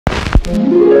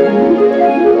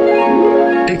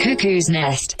The Cuckoo's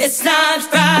Nest. It's not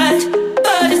right,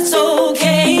 but it's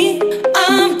okay.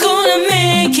 I'm gonna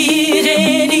make it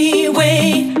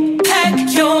anyway.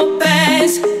 Pack your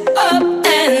bags up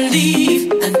and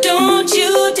leave, and don't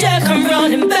you dare come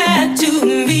running back to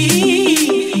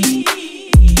me.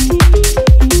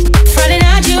 Friday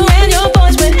night you and your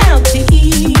boys went out to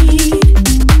eat.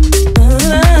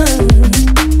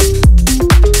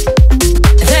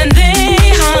 Then they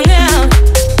hung out,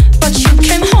 but you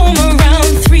came home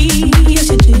around 3. Yes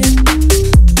you did.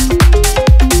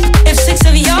 If 6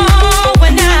 of y'all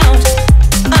went out,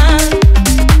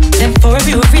 then 4 of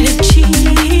you were really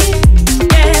cheap.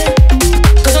 Yeah,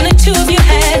 'cause only 2 of you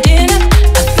had dinner.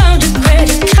 I found your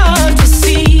credit card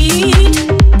receipt.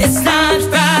 It's not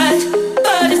right,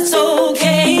 but it's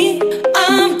okay.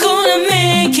 I'm gonna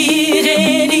make it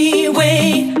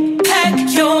anyway. Pack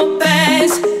your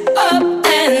bags up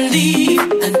and leave,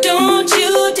 and don't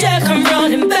you dare come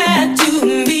running back to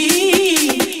me.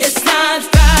 It's not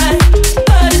right,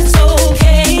 but it's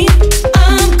okay.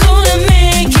 I'm gonna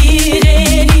make it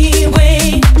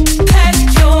anyway. Pack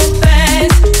your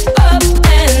bags up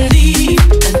and leave,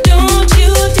 and don't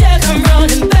you dare come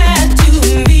running back to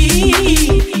me.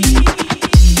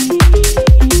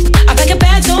 I pack a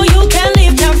bag so you can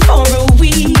leave town for a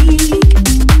week.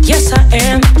 Yes, I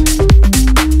am.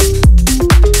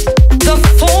 The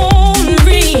phone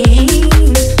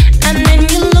rings, and then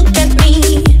you look at me.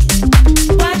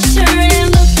 Watch her and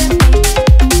look at me.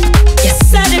 You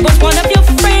said it was one of your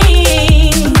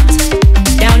friends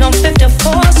down on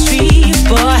 54th Street,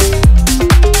 boy.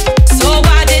 So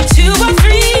why did 2 or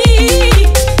 3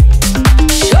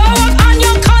 show up on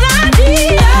your call ID?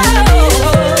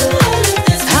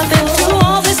 I've been through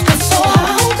all this before.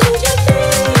 How could you think?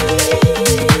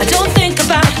 Don't think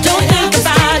about it. Don't think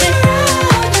about it.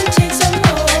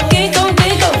 Giggle,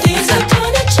 giggle. Things are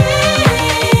gonna change.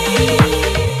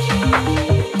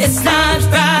 It's not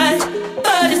right,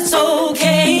 but it's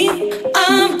okay.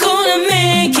 I'm gonna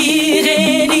make it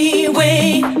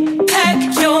anyway. Pack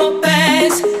your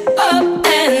bags up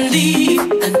and leave,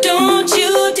 and don't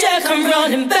you dare come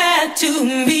running back to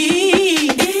me.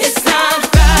 It's not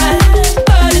right,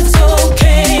 but it's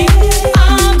okay.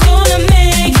 I'm gonna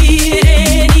make it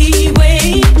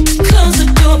anyway. Close the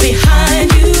door behind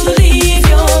you, leave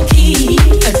your key.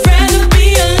 I'd rather be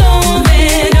alone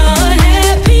than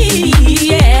unhappy,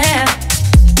 yeah.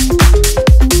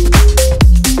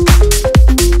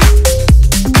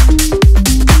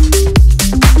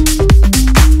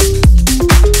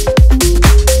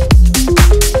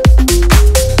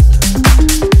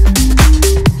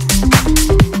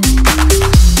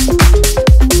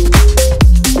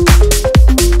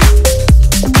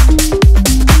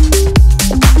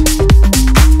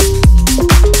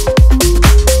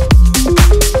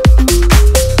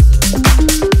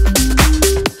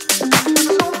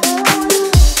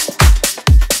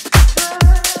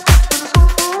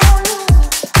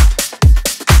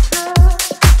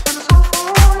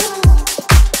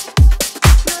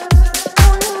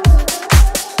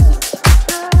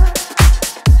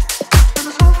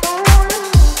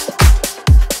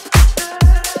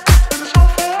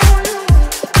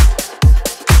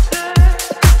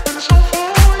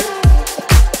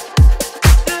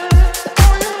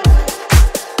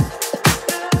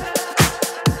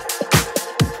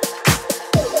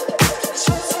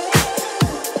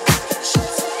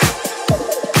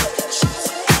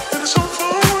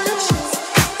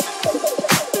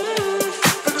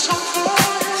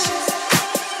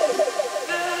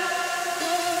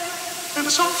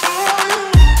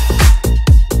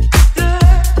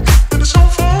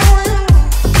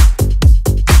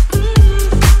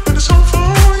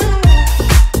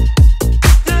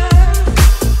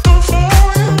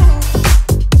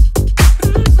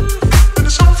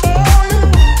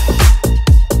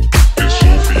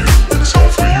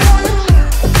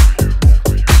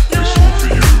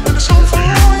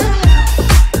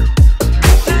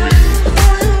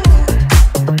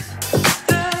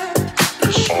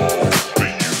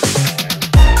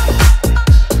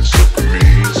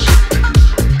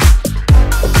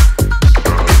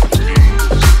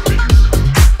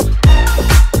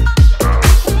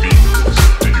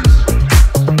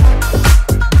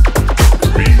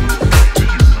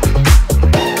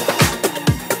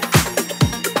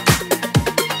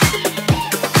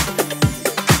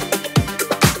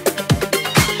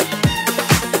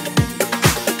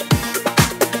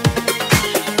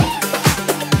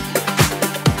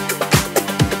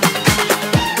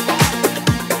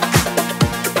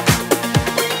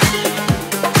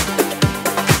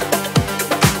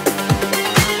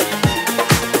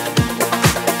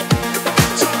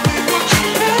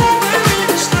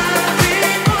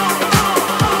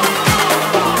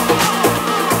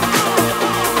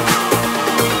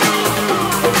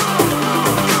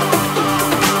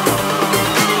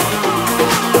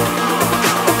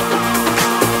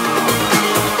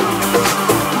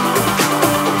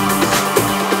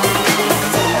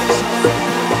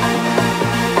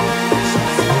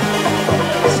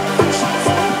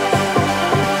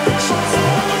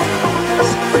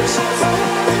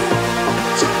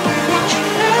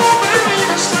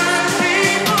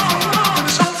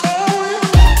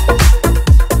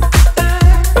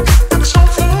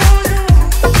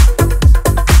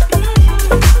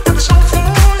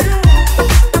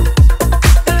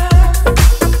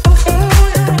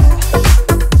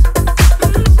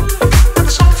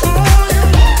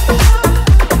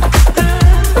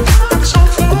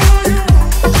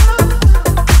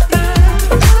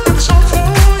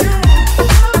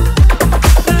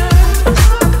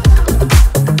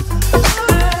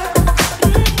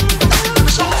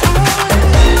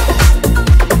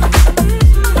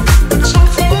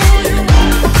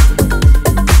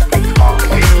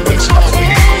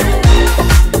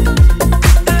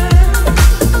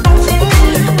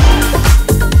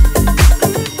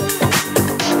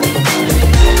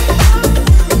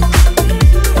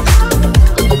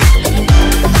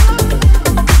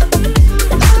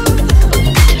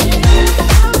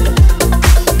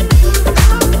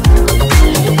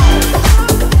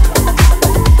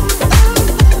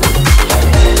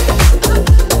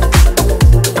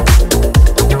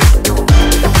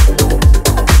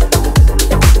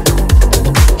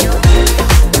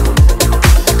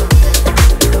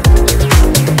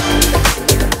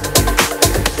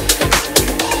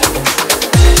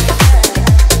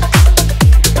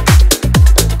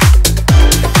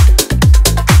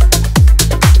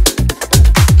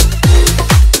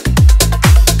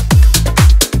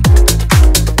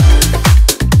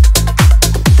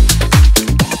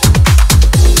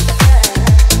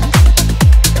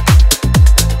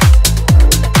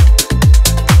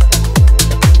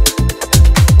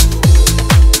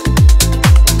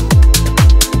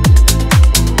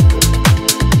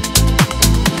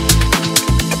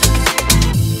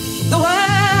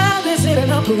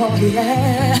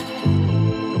 yeah.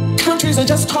 Countries are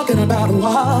just talking about a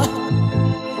war.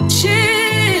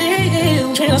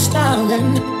 Children are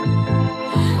starving.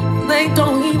 They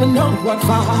don't even know what for,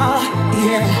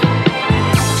 yeah.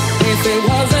 If it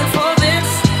wasn't for this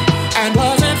and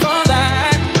wasn't for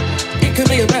that, it could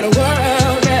be a better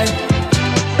world, yeah.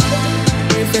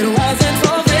 If it wasn't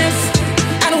for this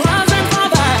and wasn't for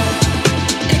that,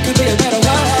 it could be a better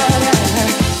world, yeah.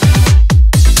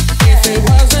 If it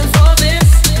wasn't for this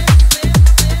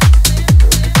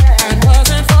and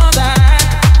wasn't for that,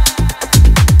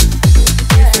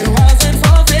 if it wasn't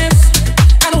for this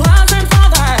and wasn't for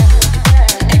that,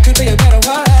 it could be a better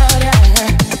world, yeah.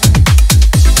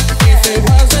 If it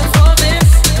wasn't for this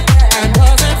and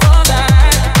wasn't for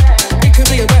that, it could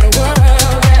be a better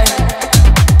world, yeah.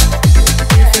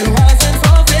 If it wasn't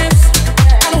for this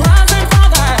and wasn't for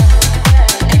that,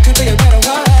 it could be a better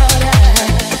world, yeah.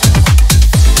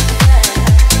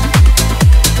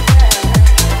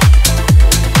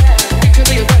 It could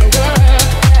be a better world.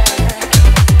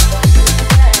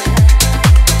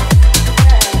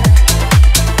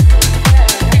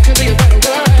 It could be a better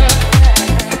world.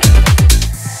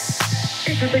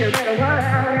 It could be a better world,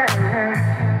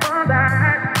 yeah. For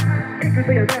that, it could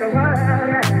be a better world,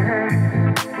 yeah.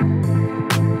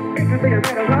 It could be a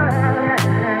better world, yeah.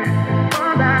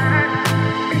 For that,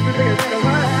 it could be a better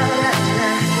world, yeah.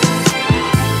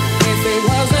 If it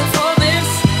wasn't for this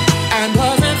and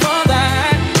wasn't for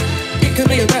that, it could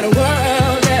be a better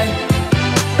world, yeah.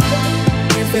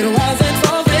 If it wasn't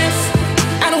for this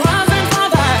and wasn't for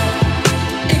that,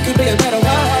 it could be a better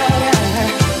world, yeah.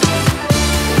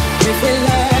 If we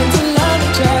learn to love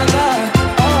each other,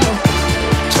 oh,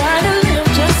 try to live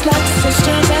just like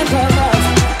sisters and brothers,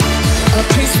 a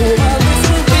peaceful world this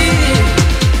will be.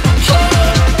 Oh,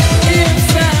 it's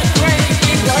that great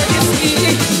work you see,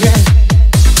 yeah.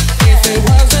 If it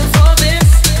wasn't for this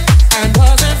and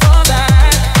wasn't for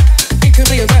that, it could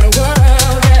be a better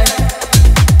world, yeah.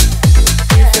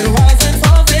 If it wasn't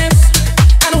for this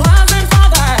and wasn't for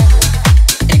that,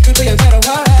 it could be a better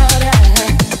world, yeah.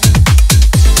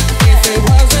 If it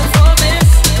wasn't for this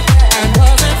and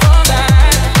wasn't for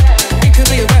that, it could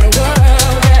be a better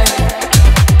world, yeah.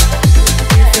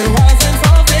 If it wasn't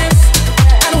for this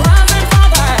and wasn't for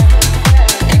that,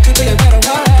 it could be a better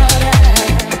world, yeah.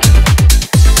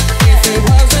 If it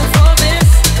wasn't for this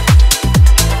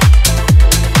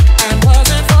and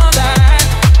wasn't for that,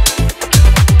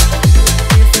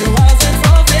 if it wasn't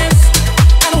for this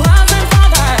and wasn't for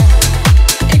that,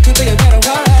 it could be a better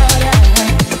world, yeah.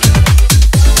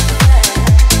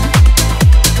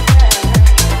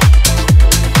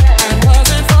 And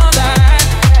wasn't for that,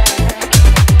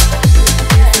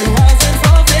 if it wasn't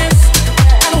for this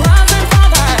and wasn't for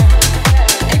that,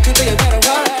 it could be a better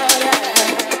world, yeah.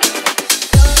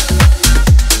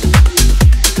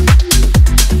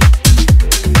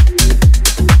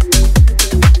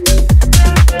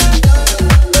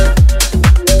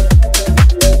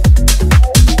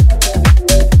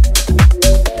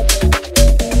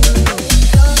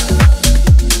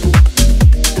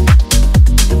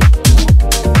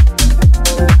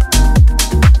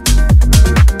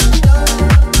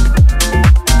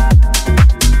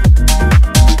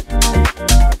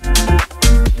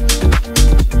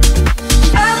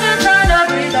 I've been trying to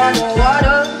breathe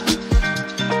underwater.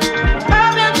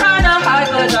 I've been trying to hide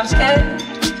 'cause I'm scared.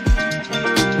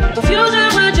 Confusing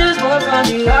with just one from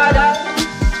the other.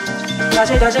 Cause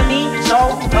it doesn't mean so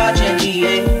much in the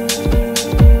end.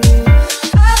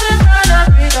 I've been trying to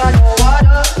breathe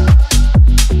underwater.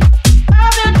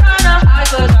 I've been trying to hide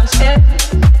 'cause I'm scared.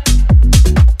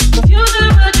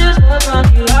 Confusing with just one from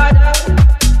the other.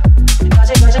 Cause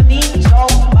it doesn't mean so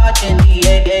much in the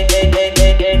end.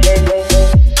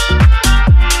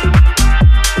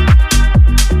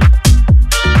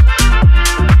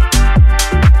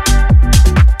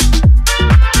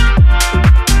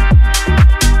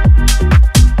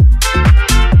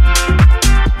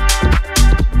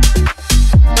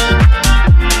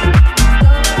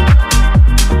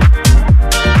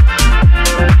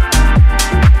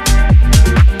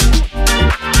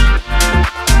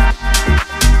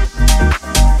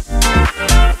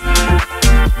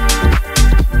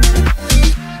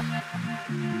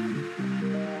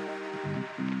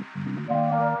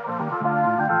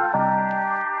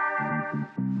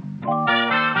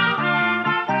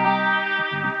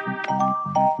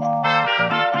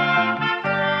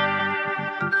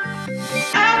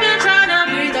 I've been trying to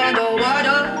breathe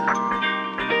underwater.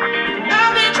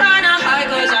 I've been trying to hide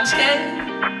 'cause I'm scared.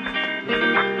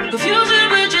 Confusing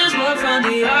with just one from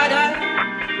the other.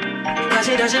 Cause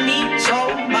it doesn't mean so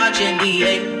much in the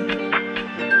end.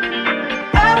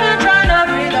 I've been trying to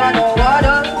breathe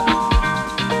underwater.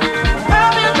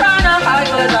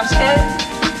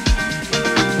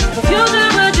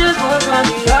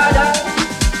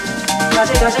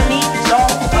 doesn't mean so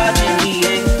much in the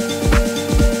end.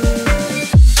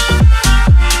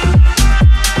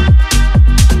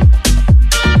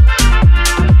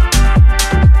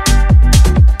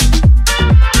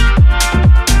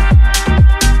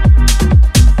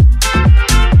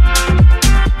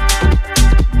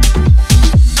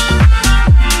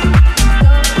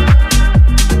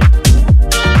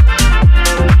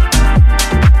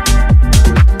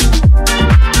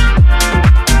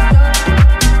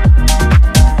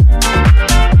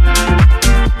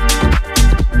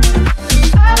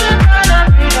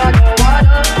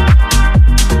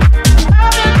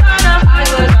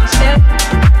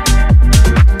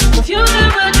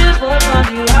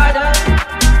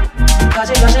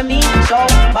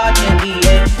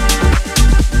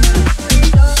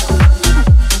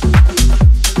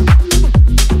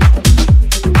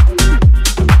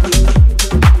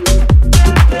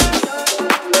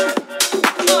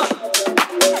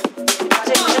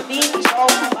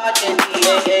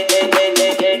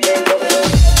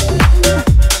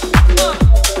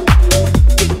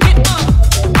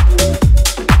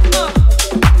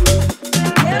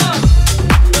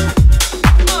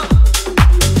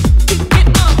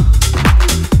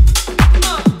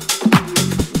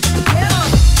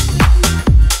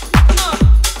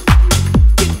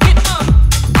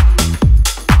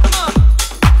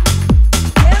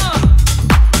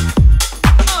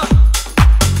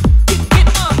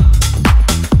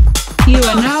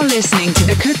 Listening to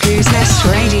the Cuckoo's Nest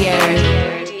Radio.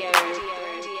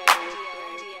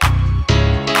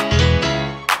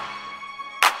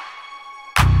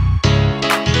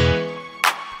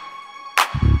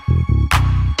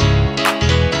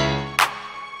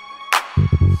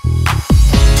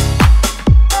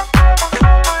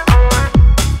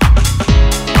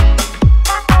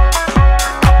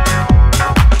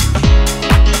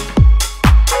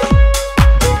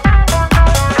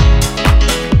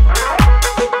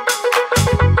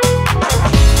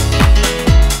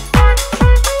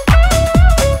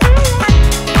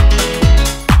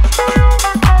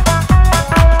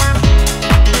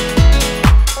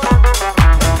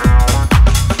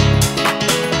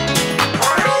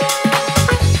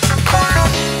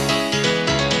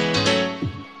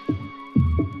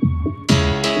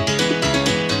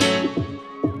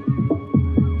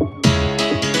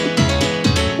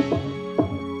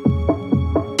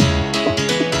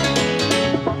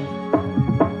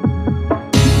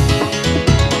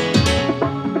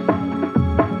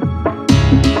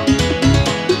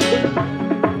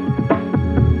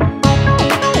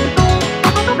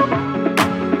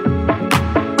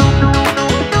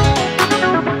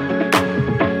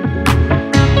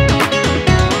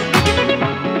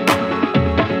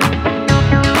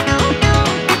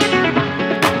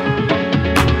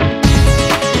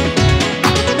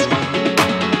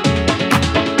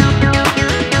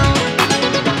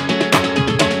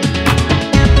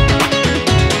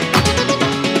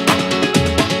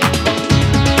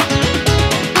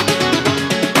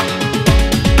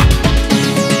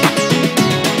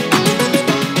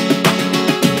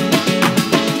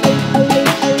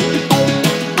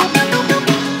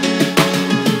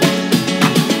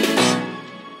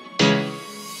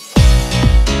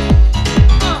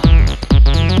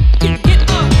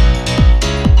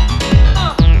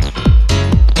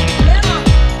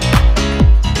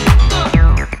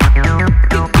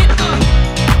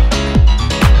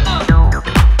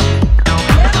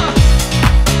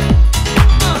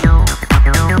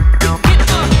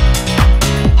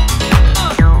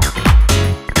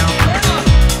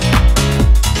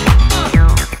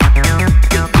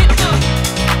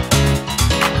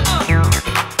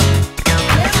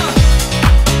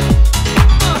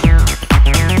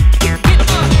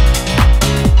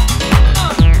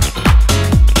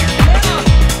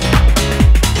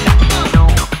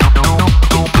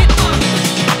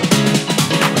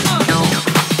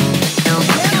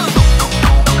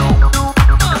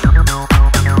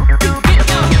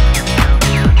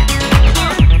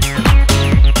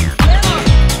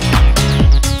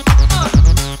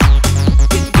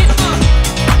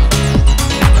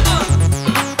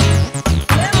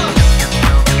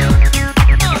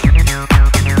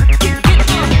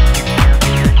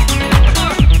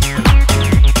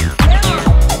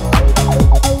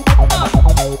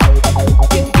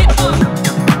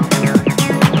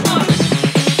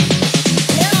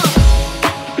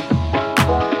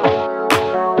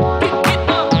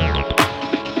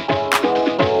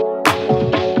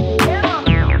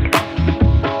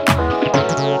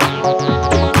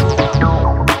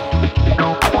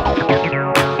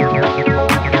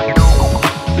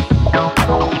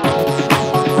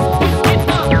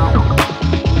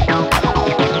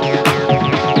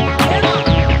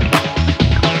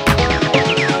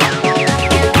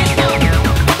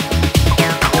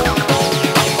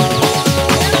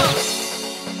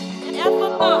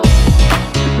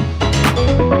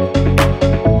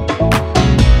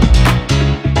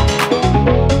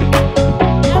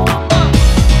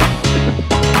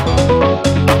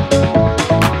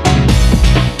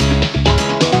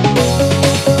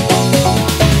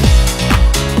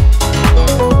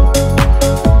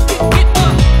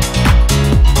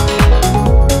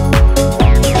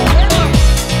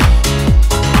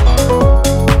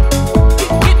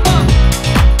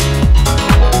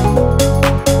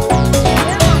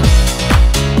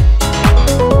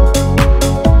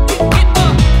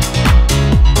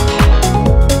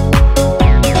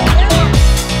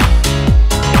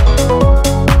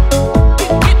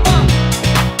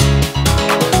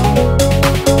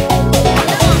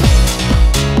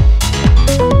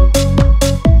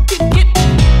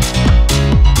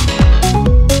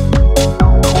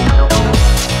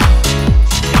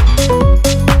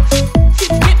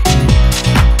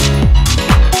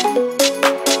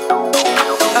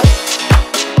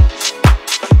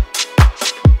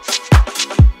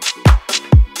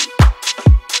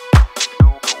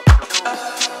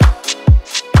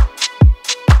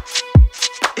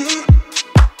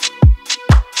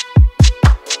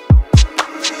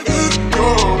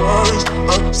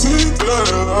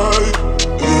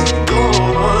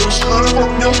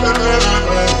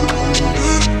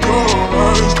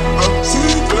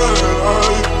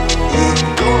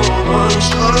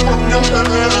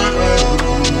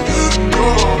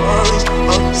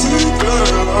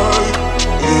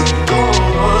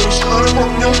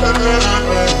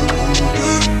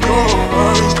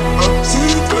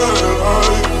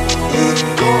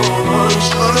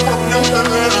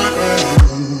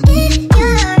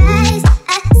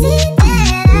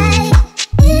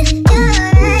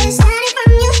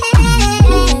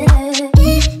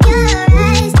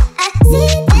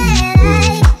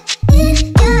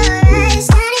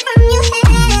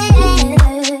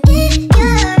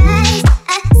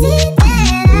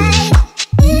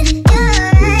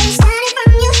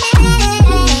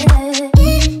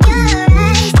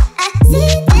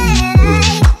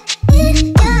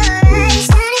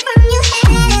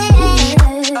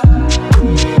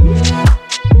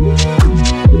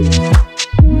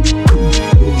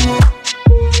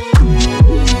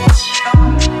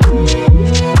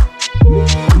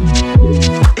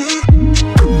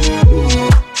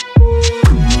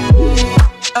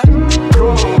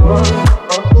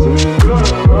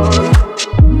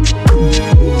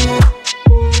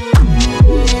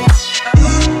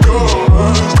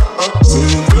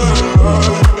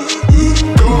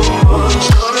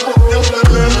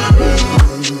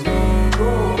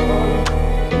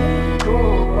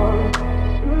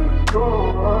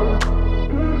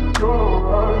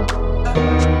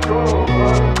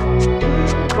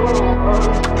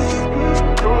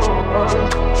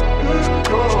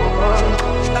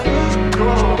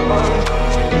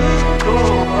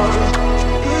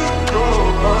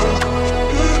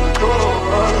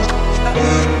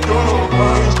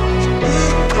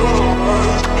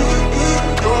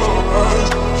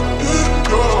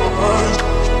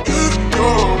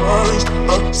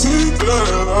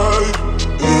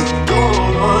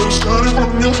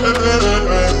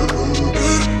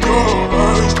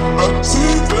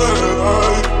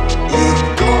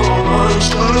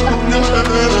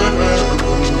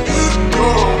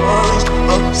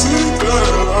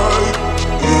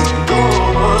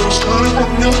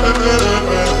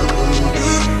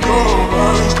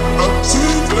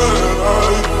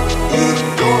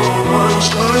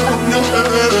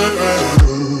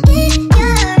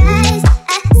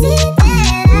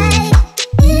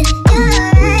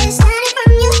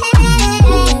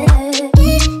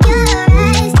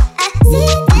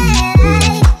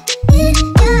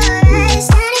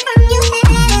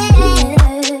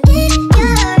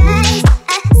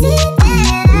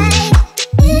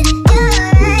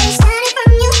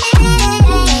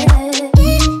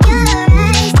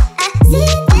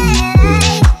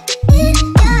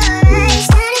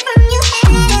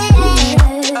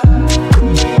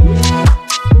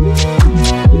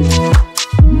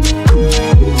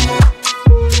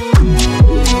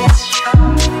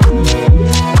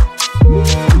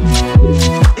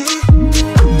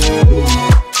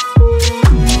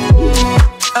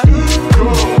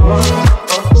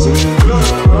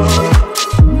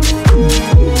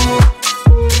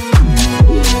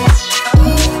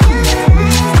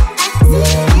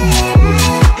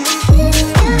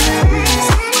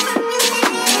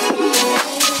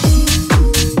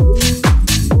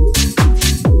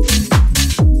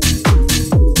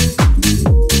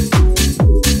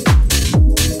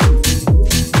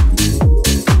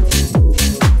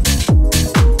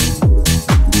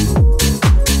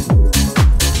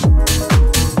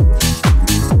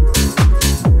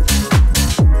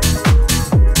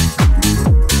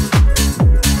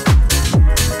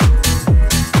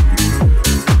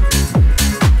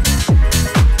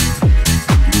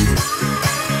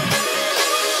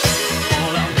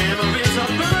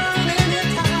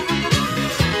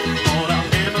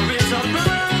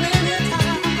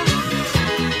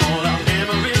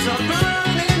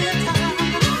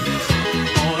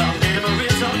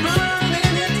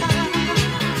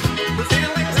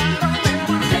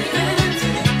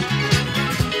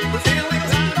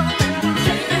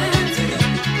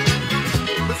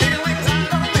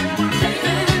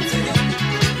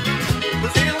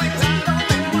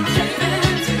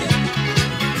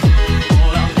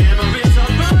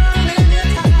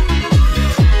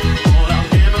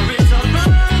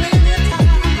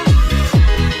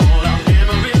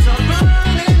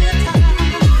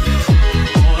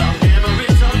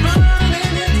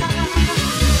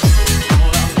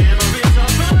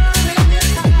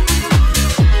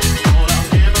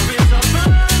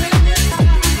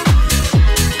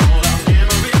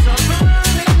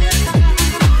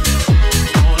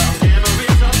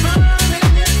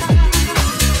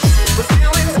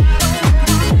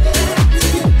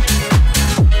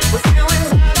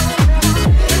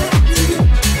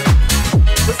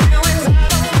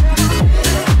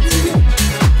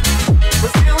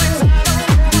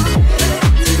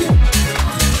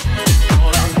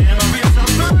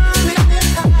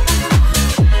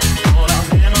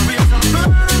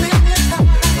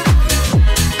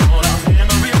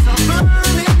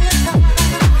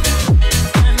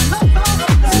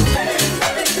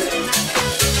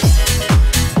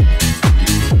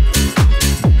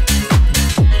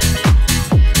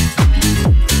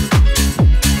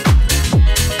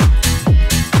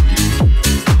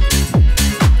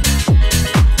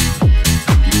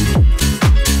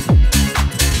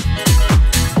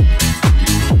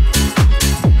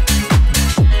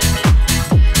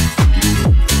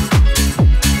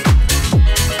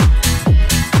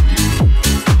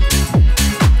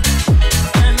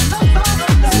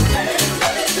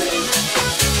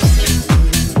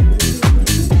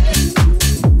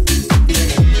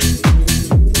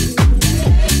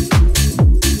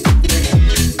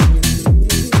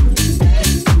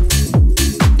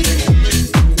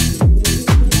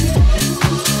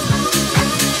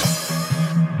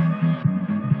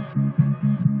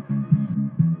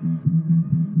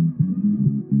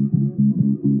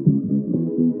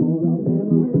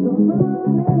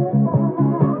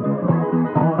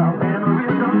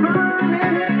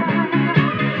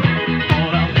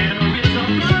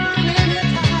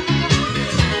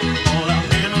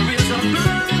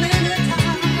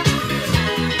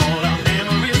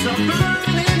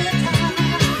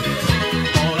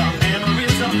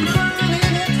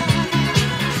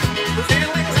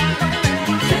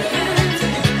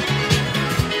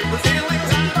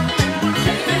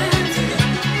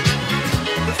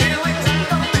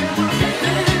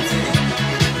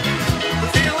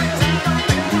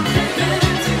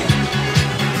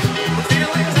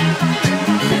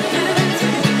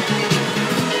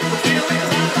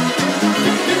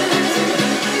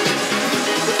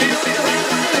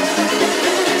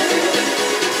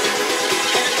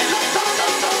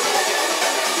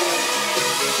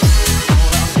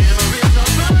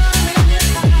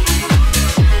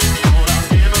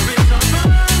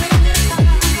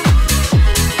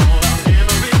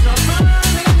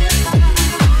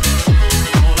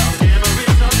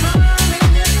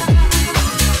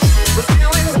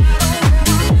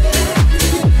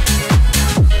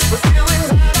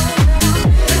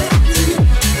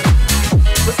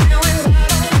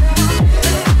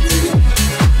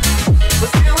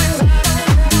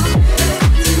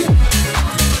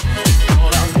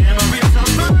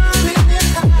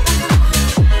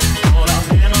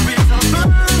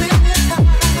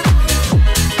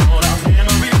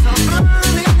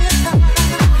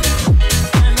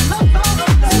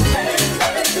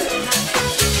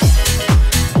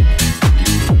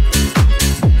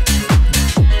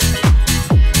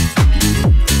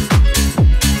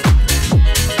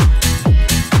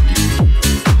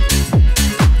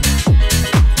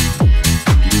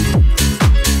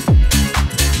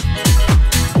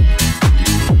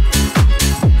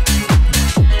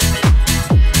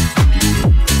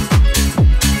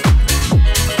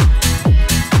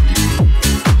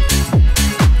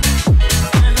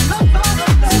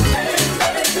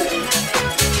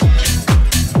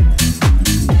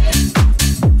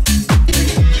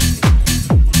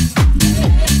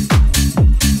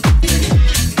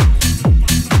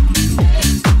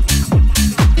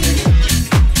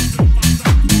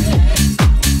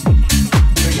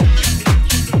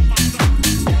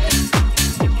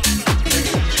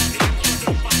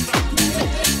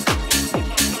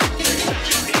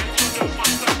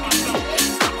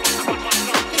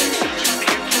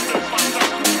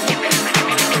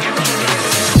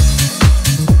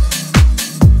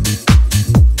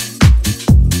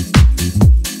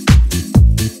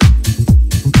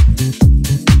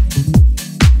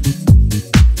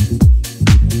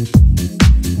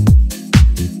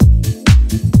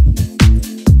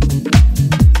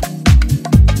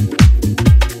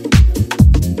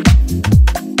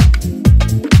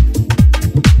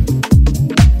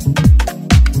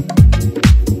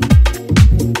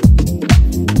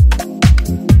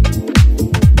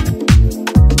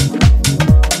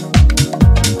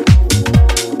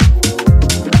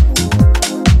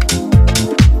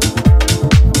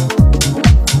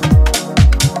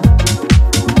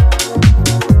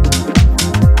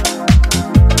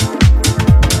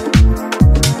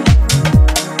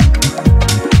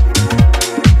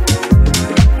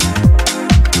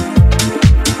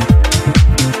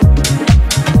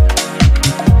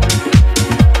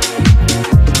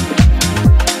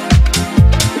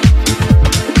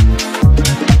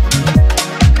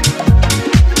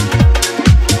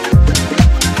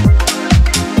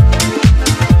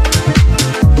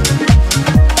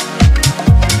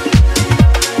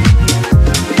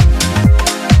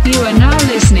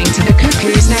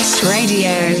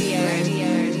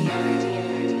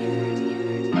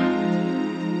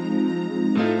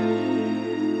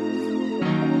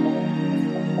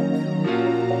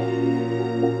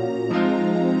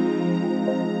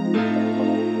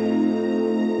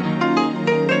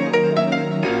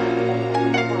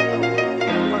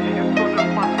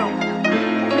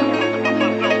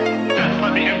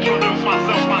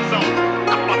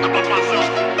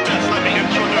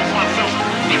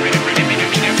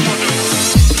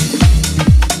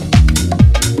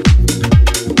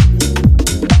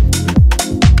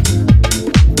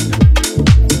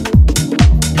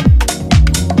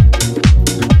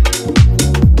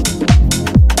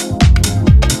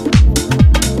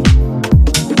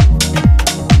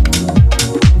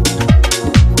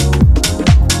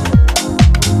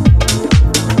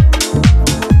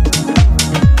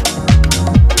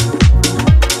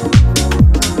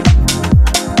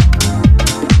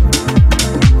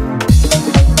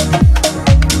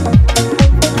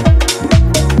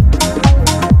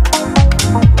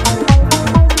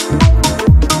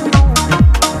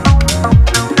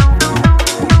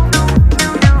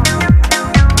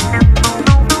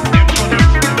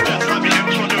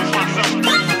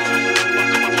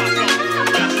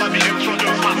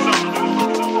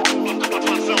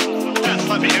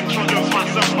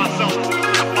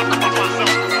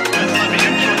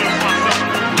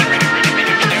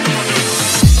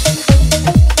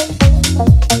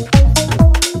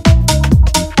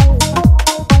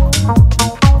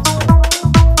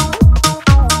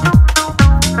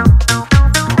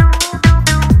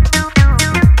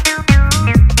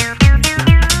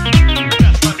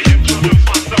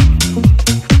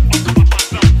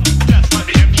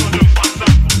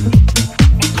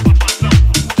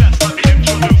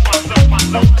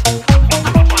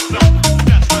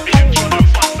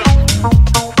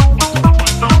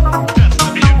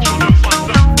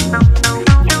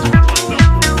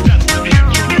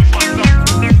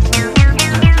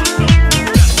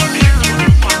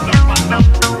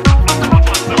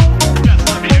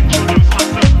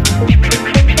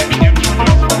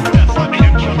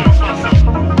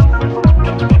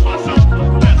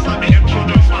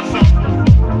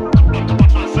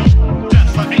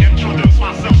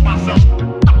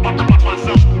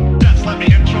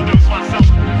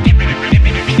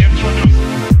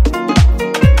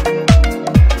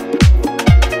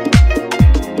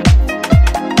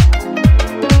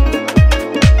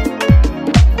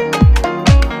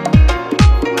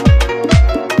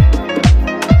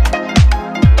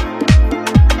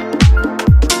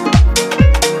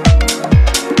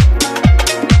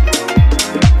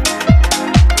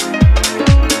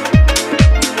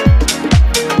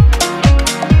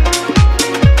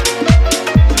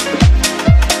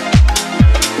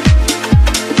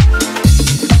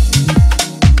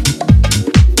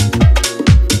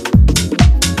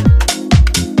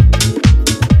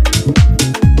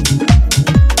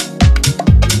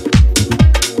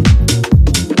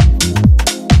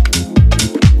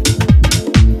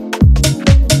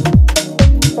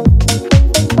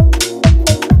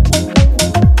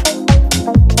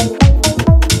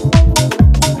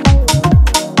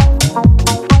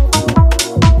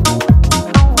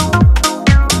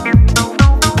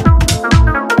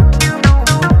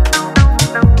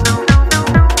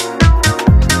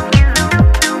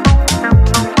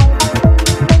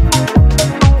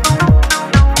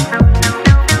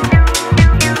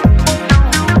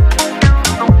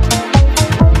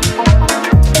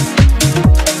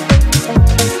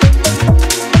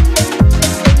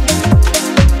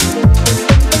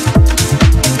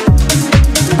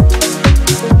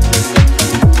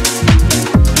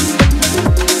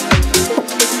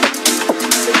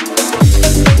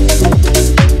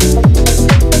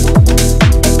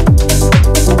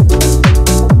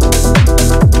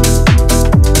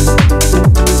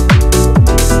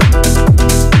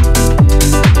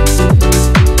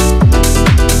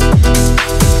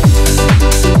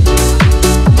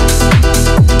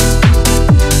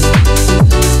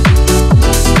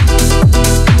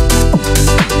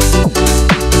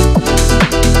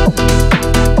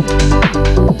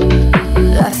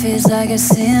 like a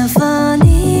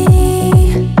symphony,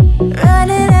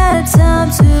 running out of time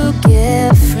to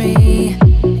get free.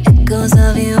 Echoes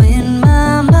of you in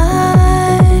my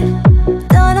mind,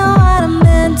 don't know what I'm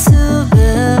meant to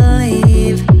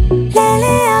believe.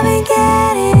 Lately I've been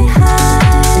getting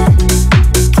high,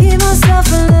 keep myself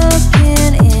from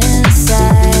looking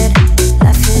inside.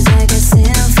 Life is like a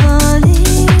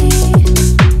symphony,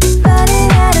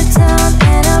 running out of time,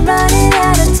 and I'm running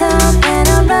out of time, and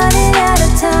I'm running out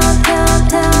of time, time,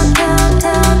 time, time,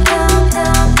 time, time,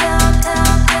 time,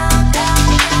 time, time, time.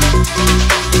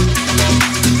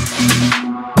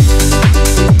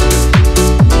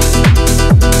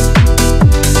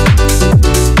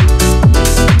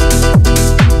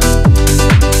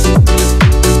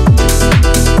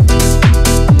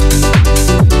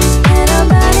 And I'm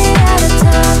running out of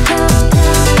time, time,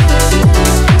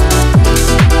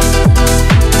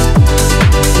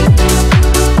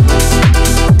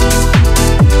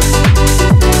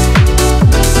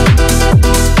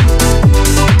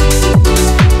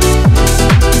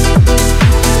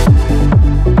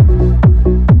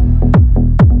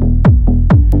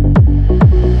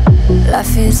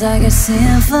 life is like a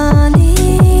symphony,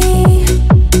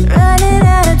 running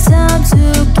out of time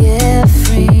to get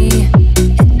free.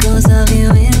 Echoes of you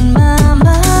in my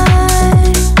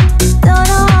mind, don't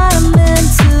know what I'm meant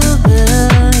to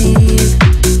believe.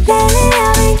 Lately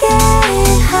I've been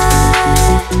getting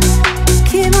high,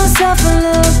 keep myself from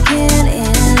looking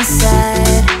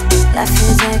inside. Life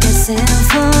is like a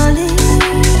symphony,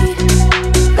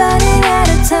 running out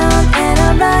of time, and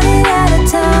I'm running out of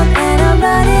time, and I'm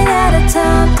running out of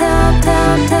time, time,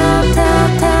 time, time,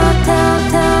 time, time,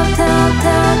 time, time, time,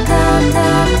 time, time,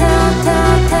 time.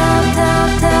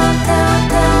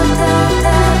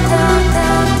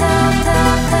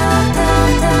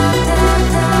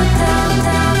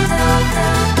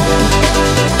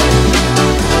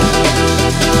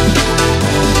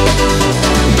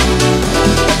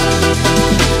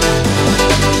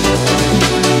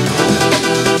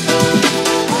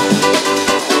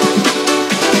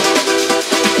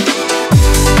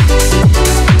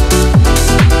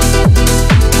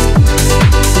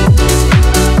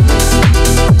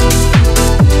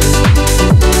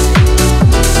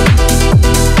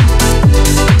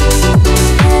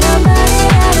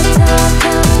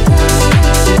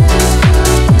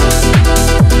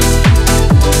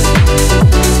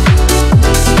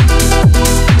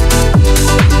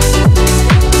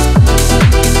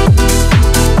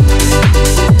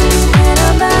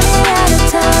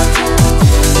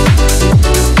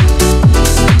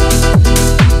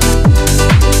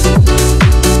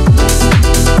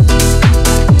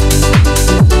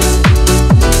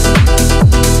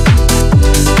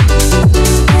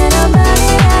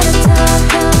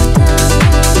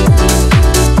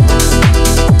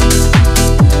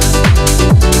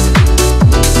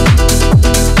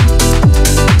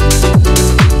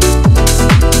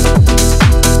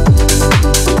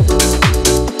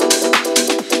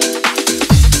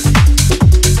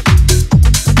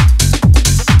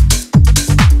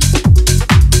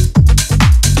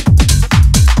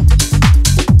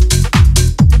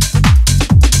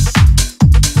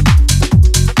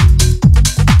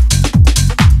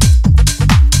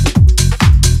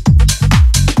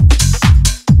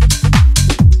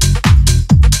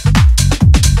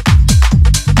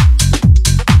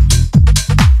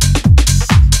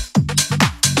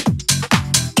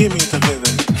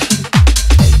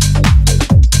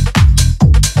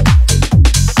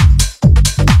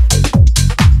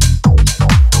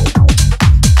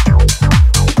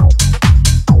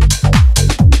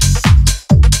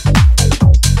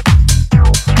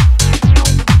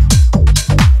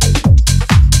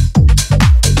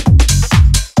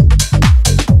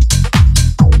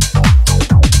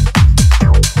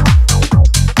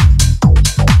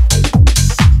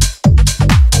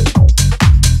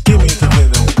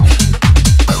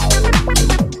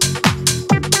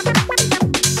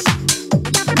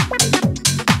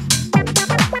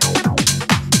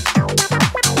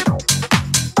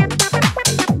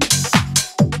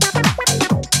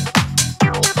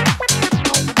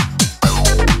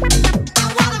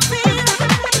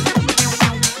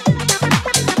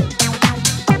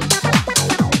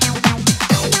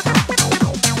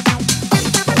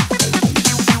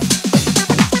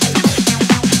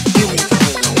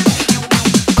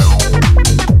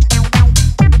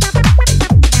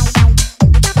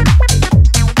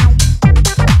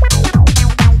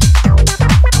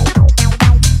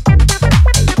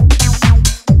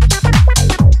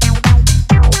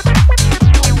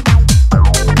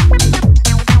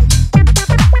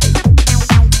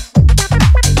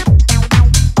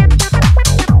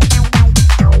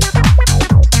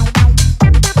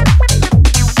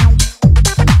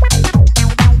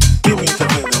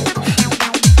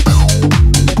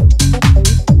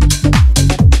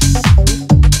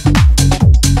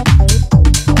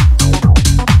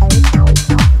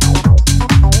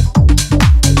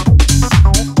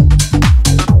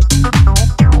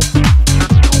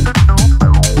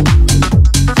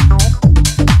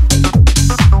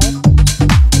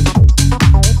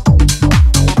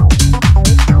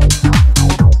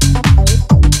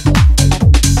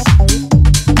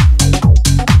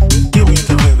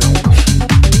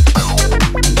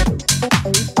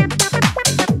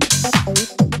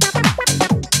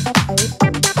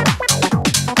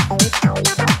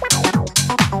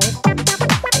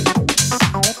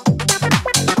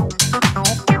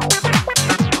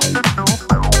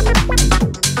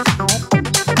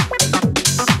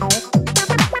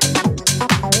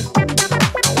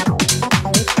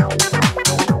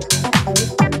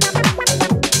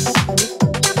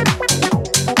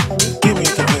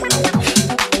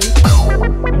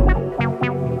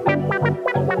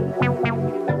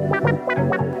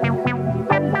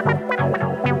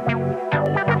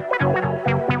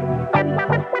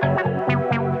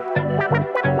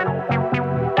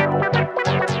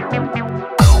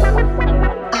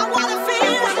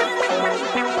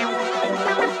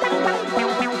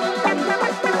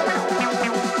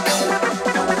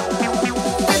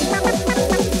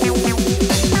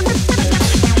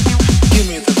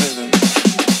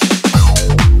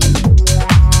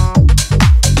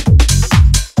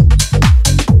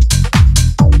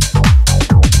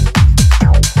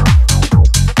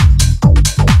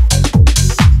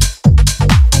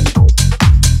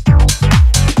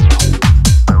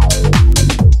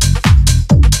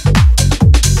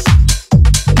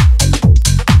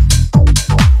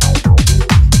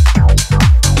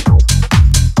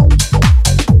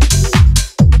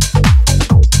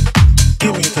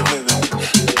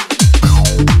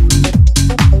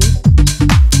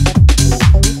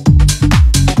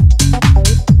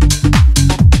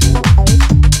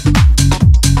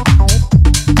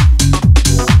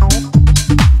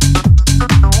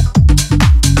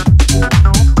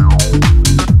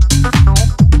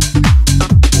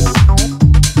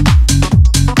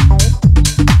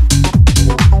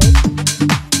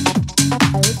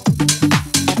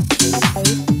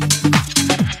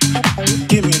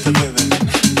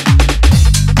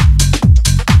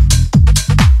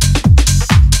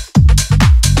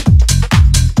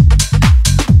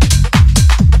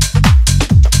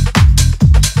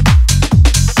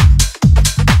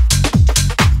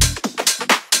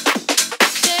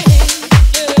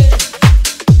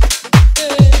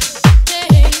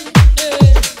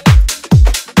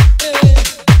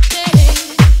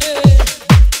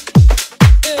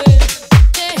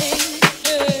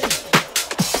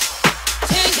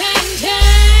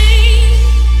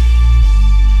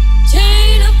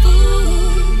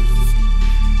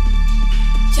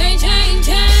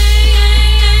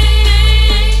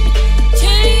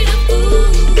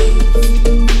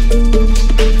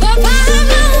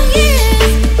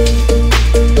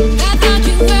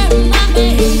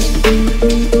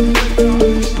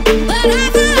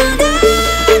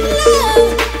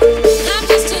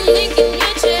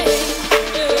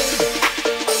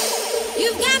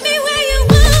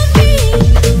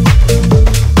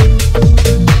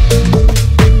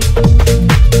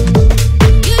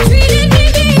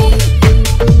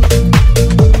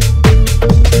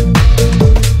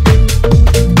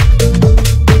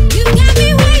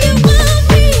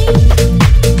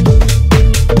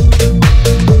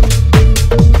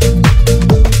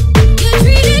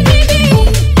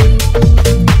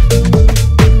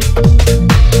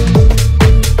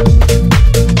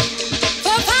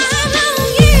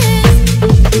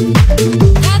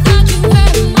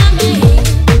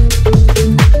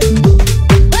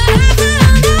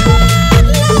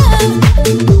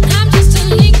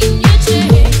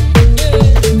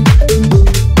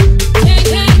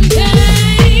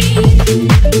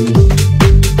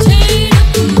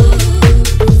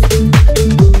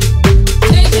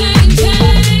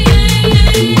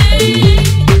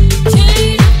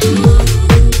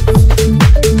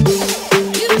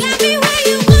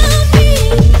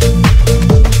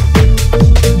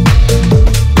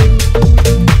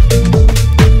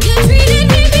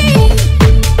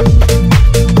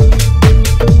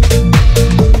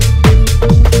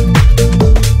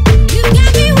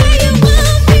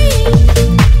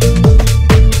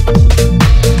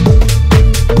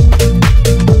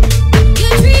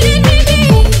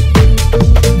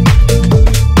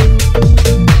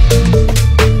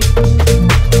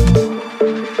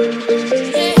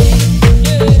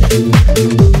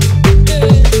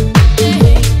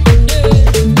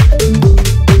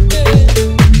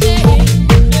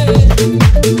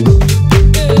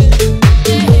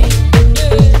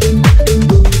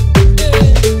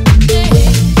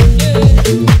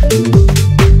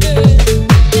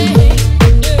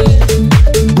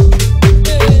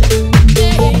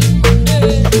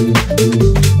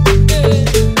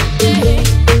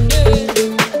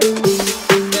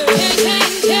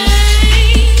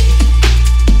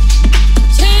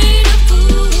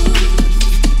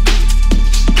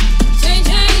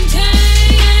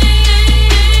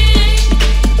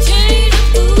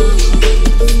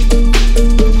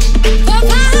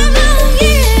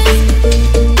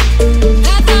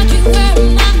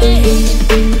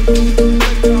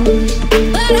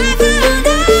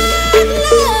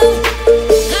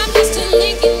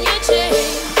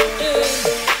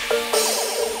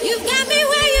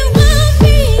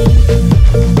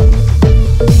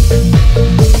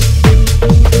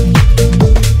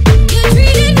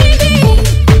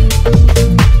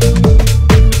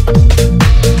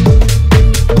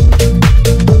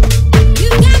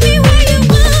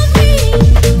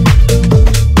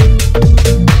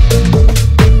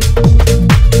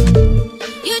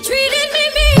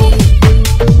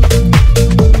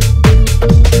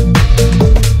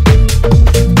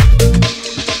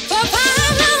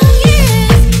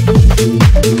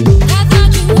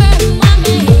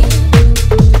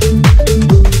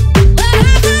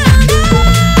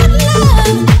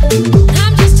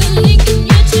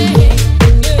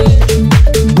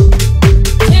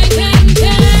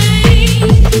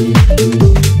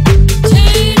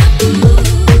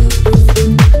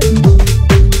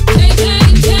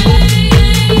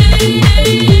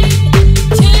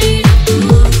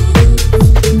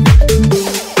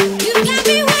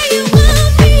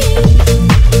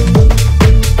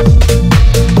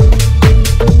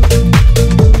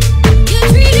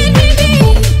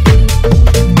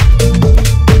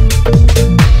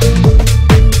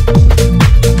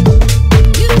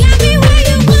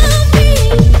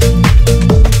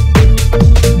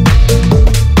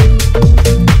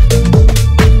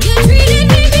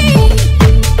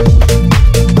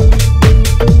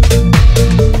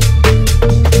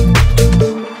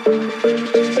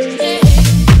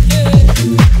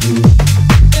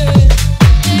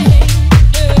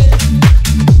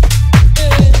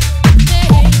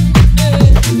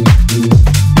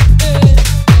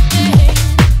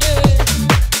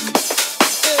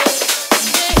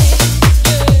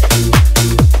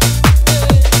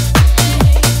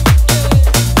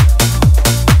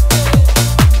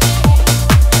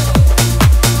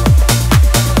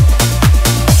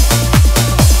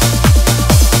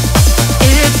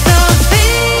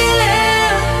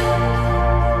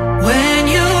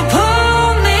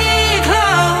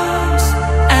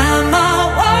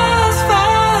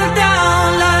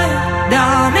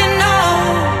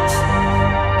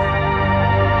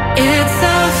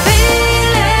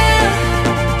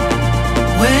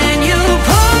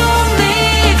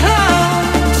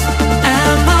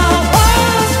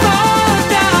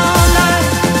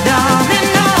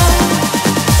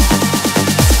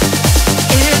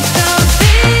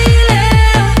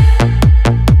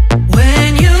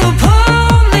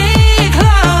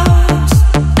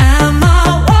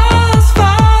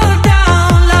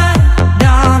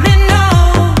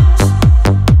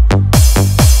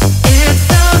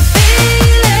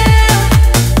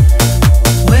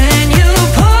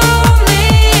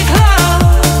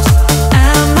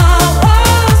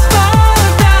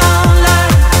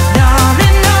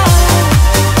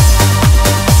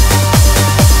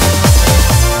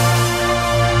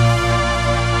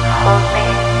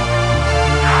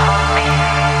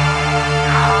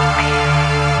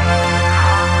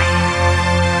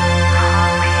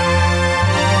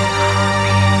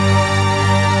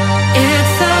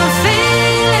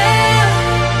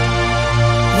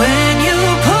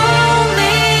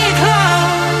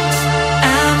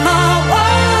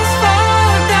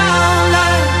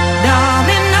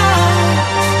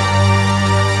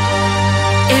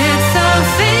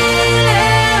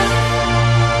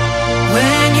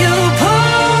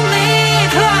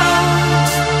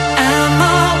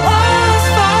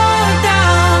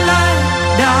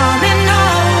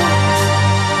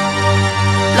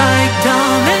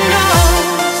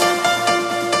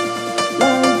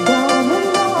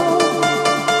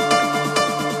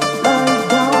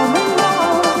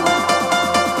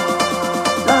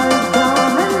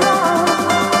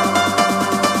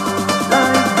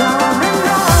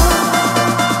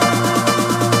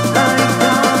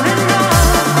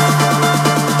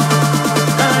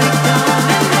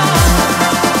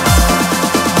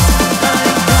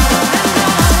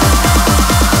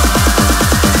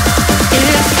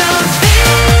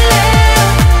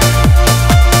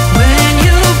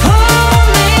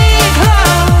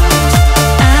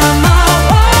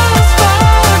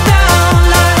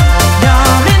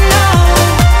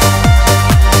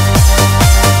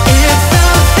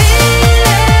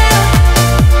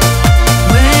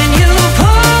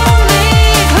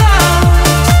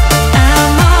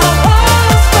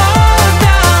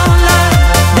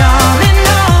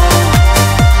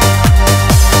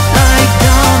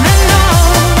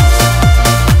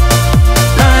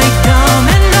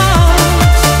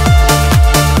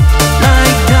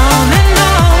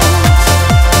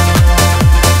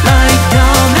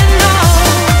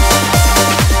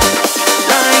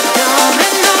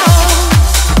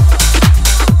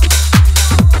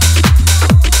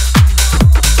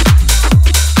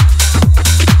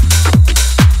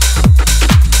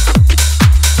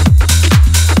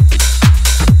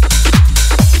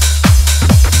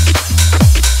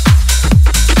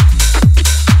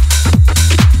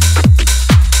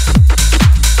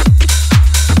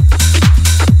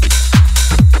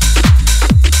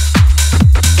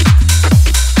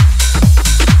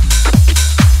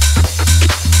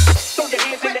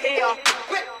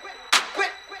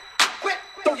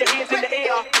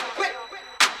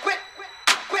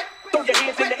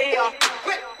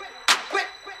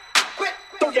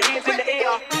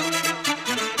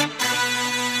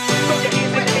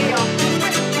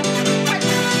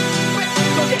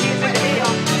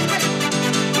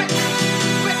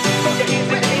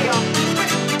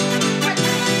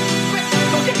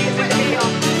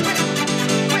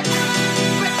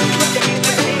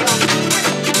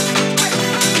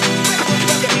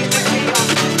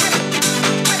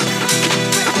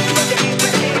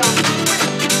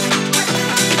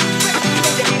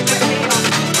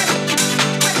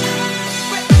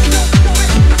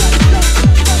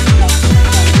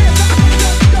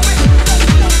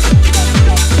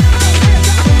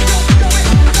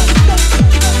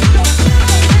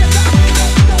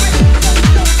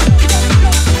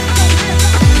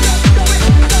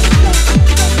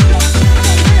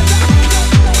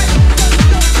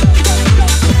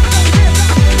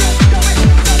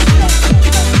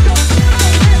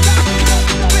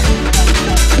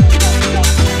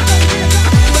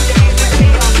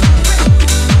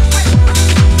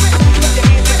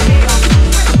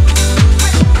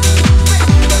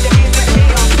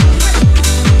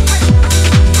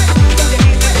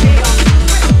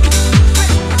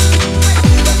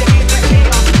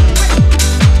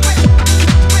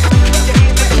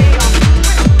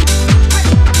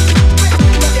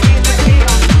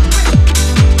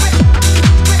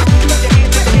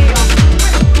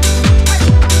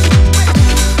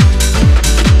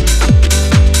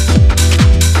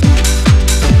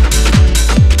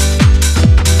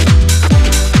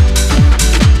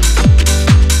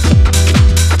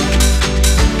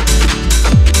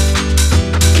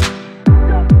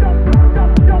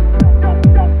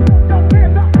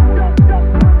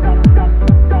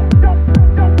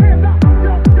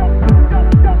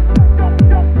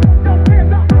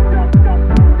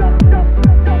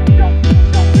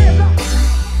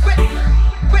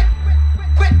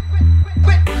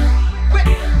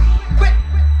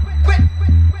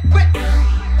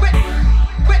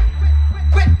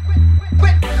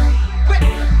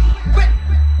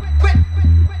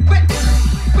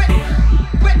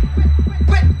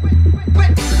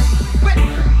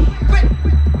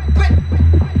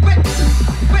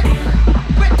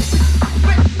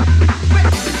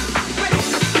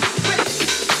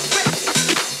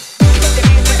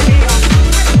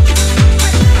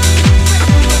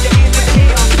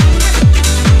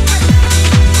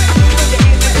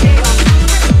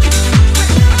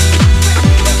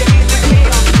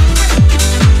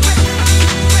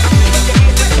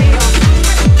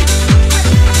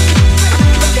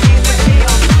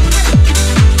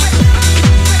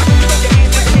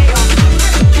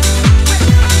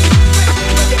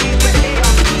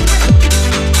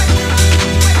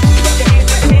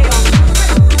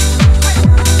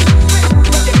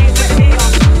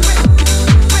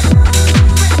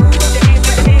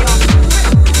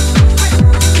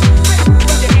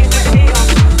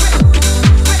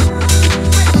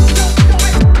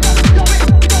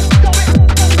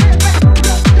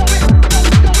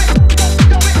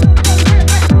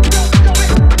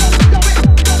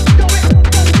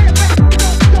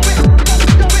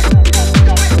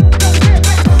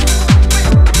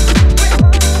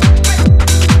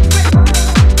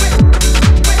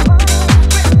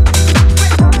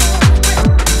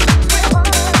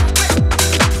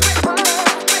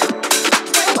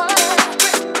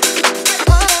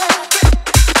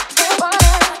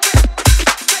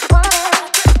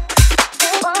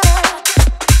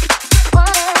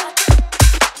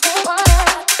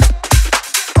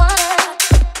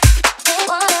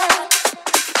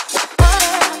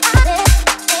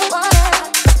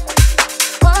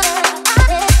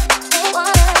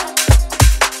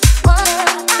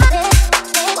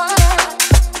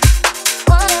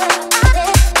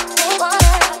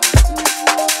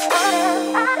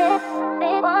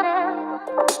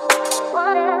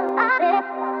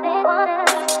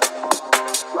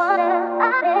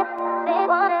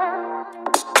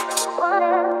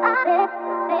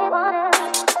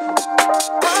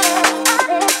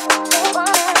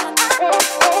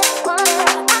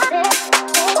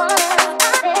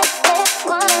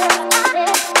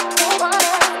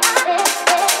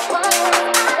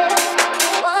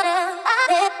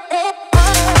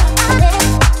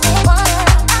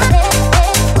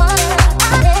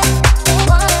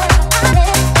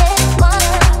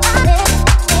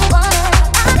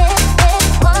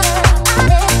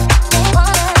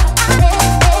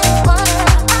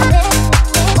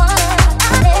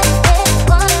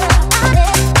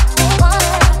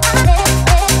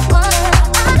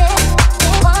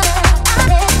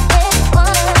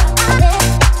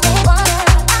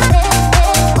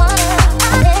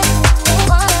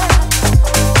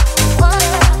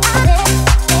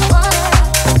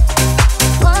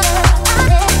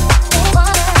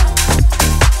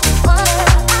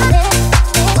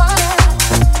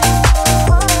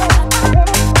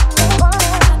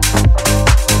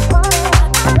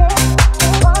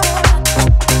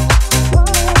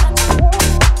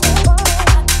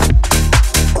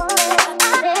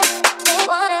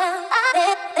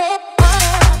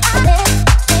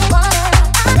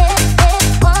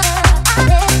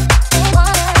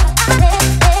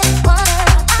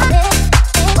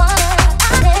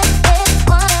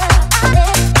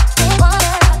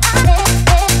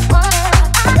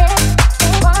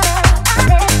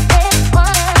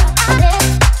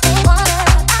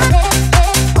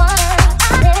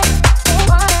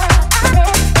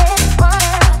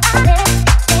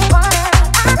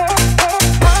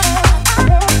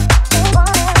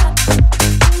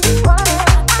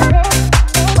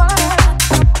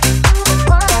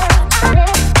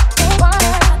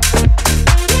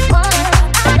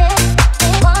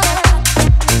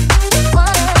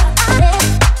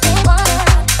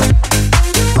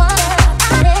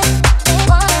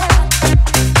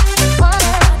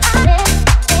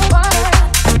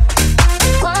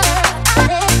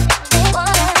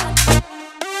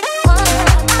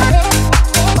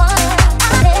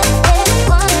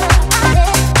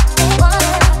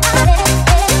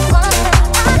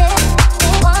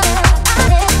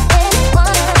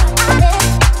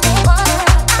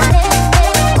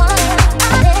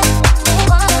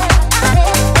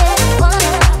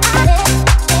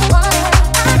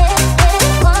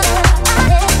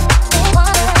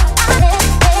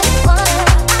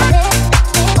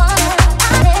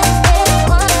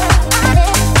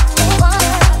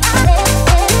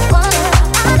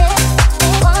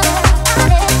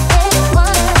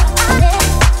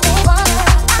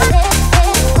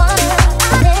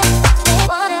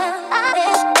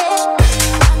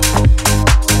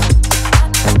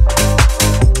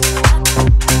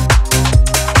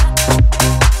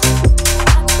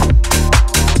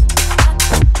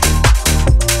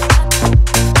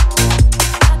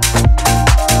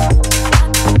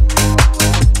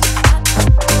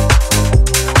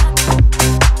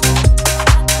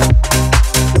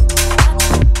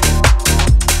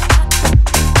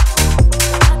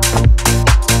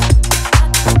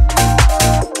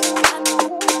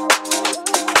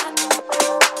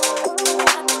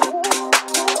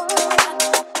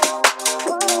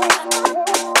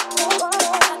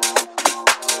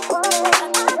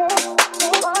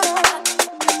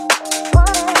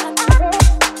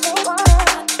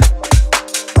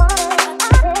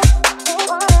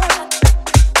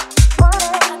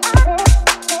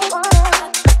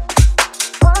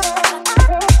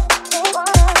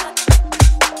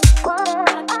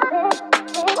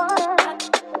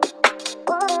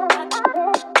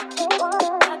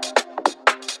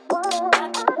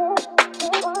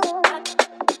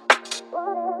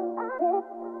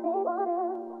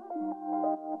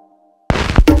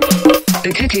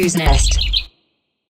 The Cuckoo's Nest.